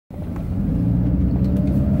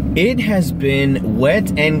It has been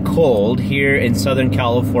wet and cold here in Southern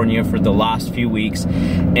California for the last few weeks,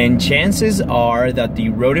 and chances are that the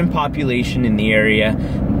rodent population in the area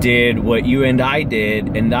did what you and I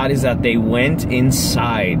did, and that is that they went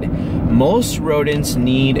inside. Most rodents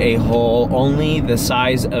need a hole only the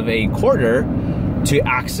size of a quarter to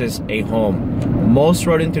access a home. Most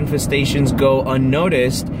rodent infestations go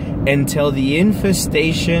unnoticed until the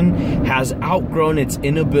infestation has outgrown its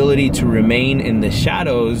inability to remain in the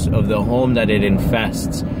shadows of the home that it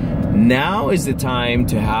infests. Now is the time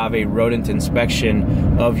to have a rodent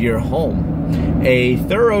inspection of your home. A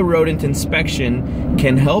thorough rodent inspection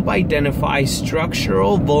can help identify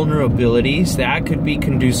structural vulnerabilities that could be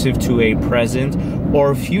conducive to a present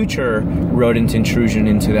or future rodent intrusion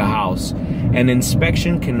into the house. An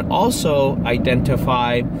inspection can also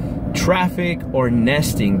identify traffic or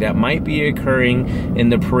nesting that might be occurring in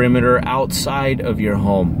the perimeter outside of your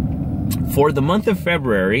home. For the month of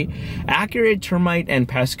February, Accurate Termite and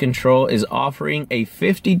Pest Control is offering a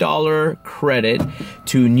 $50 credit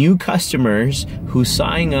to new customers who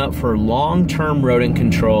sign up for long-term rodent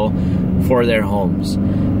control for their homes.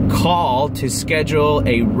 Call to schedule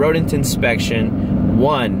a rodent inspection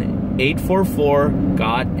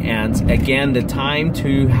 1-844-GOT-ANTS. Again, the time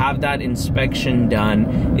to have that inspection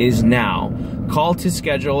done is now. Call to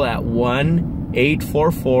schedule at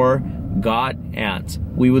 1-844-GOT-ANTS.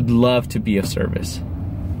 We would love to be of service.